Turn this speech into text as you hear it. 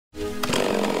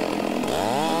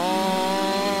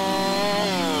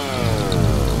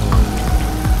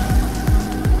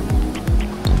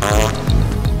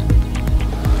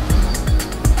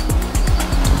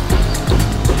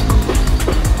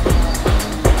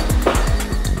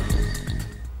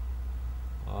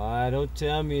Don't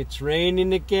tell me it's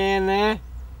raining again, eh?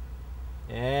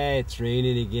 Yeah, it's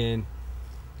raining again.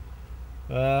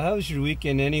 How was your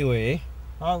weekend anyway?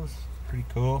 Oh, it was pretty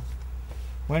cool.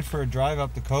 Went for a drive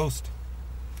up the coast.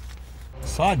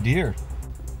 Saw a deer.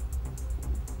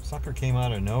 Sucker came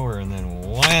out of nowhere and then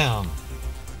wham!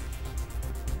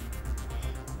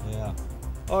 Yeah.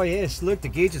 Oh yes, look, the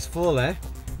gauge is full, eh?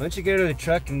 Why don't you get out of the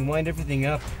truck and wind everything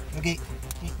up? Okay.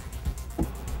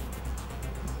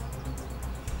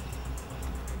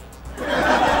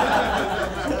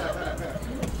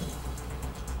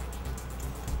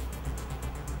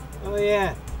 Oh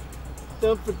yeah,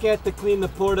 don't forget to clean the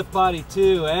porta potty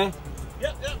too, eh?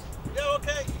 Yep, yeah,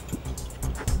 okay.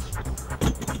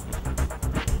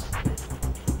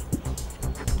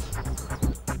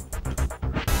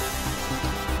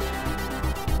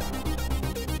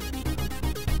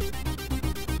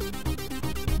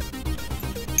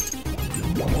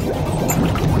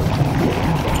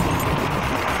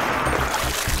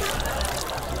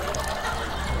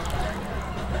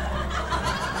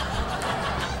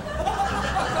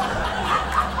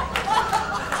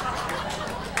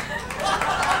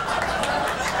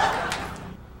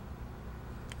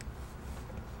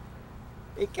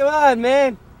 Hey, come on,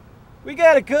 man. We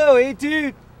gotta go, eh,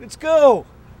 dude? Let's go.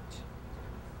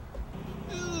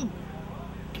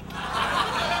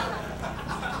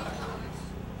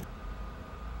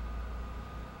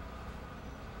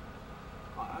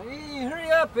 Hey, hurry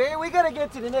up, eh? We gotta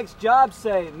get to the next job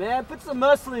site, man. Put some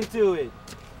muscle into it.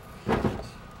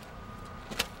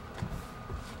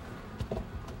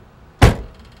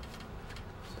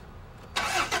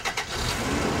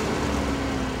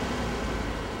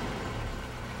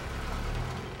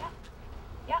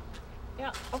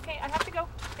 Yeah, okay, I have to go.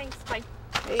 Thanks, bye.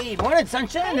 Hey, morning,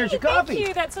 sunshine. There's your coffee. Thank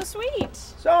you, that's so sweet.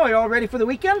 So, you all ready for the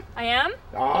weekend? I am.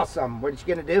 Awesome. What are you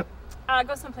gonna do?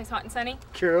 Go someplace hot and sunny.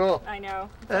 Cool. I know,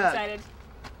 I'm so excited.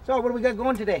 So, what do we got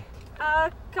going today?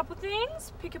 Couple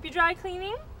things. Pick up your dry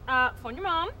cleaning. Phone your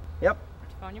mom. Yep.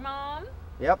 Phone your mom.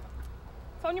 Yep.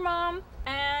 Phone your mom.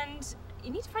 And you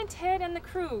need to find Ted and the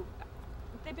crew.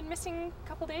 They've been missing a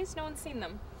couple days. No one's seen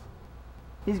them.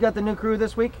 He's got the new crew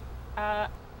this week?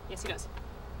 Yes, he does.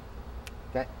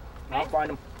 Okay. I'll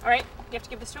find him. All right, you have to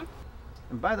give this to him.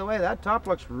 And by the way, that top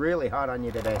looks really hot on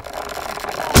you today.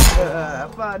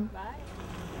 Have fun. Bye.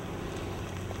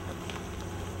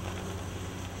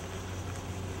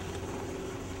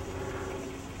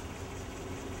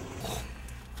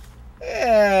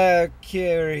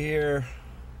 Okay, we're here.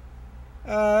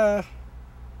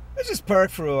 Let's just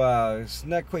park for a while. It's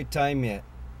not quite time yet.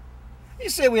 You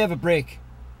say we have a break.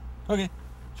 Okay.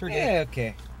 Sure did. Yeah,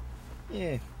 okay.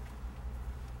 Yeah.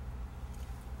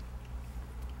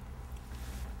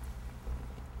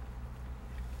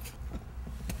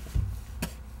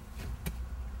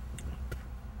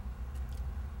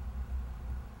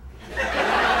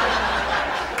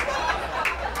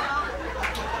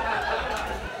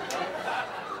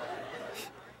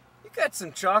 You got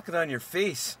some chocolate on your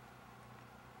face.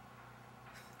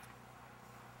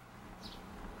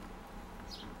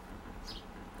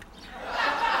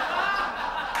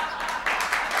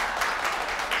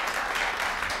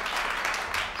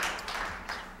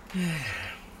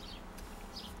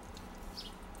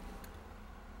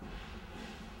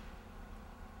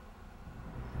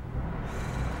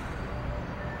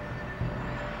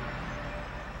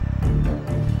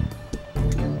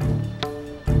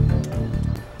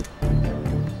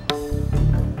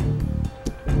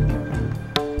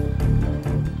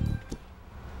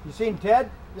 You seen Ted?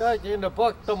 Yeah, in the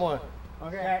book somewhere.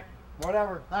 Okay.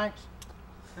 Whatever. Thanks.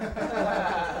 Is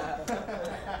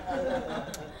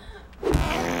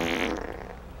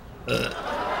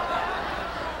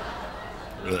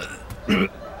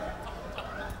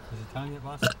it time yet,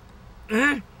 boss?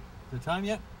 Is it time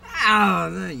yet? Oh,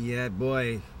 not yet,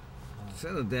 boy.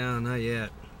 Settle down, not yet.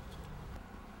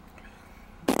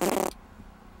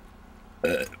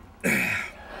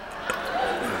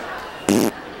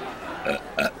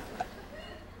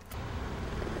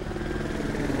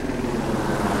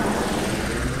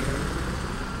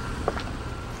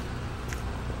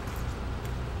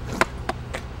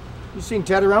 You seen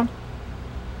Ted around?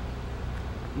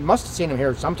 You must have seen him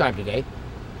here sometime today.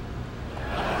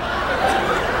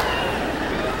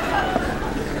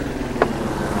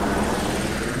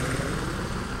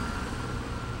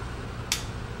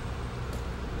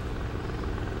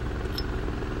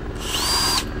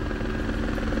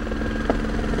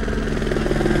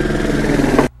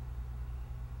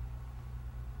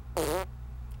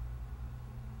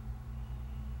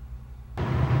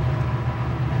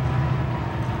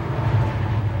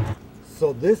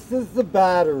 So this is the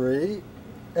battery,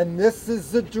 and this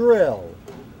is the drill.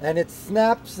 And it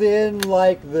snaps in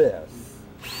like this.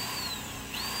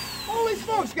 Holy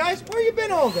smokes, guys, where you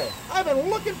been all day? I've been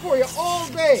looking for you all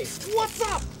day. What's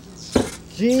up?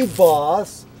 Gee,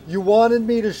 boss, you wanted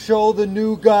me to show the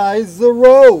new guys the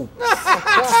ropes.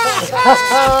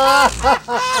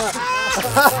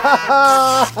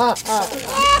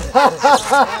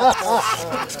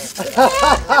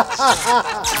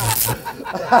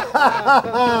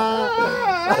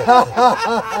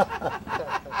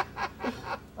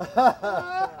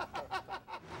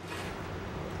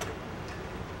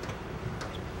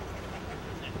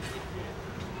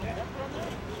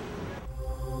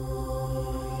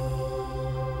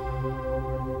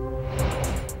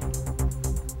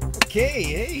 Okay,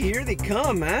 hey, here they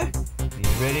come, huh? You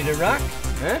ready to rock?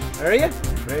 Huh? Are you?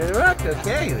 Ready to rock?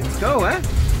 Okay, let's go, huh?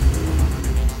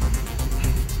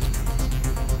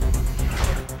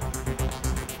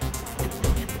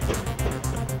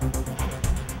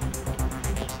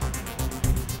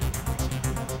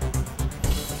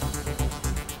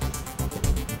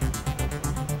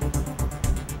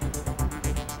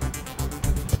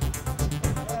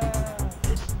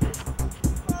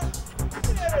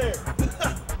 There.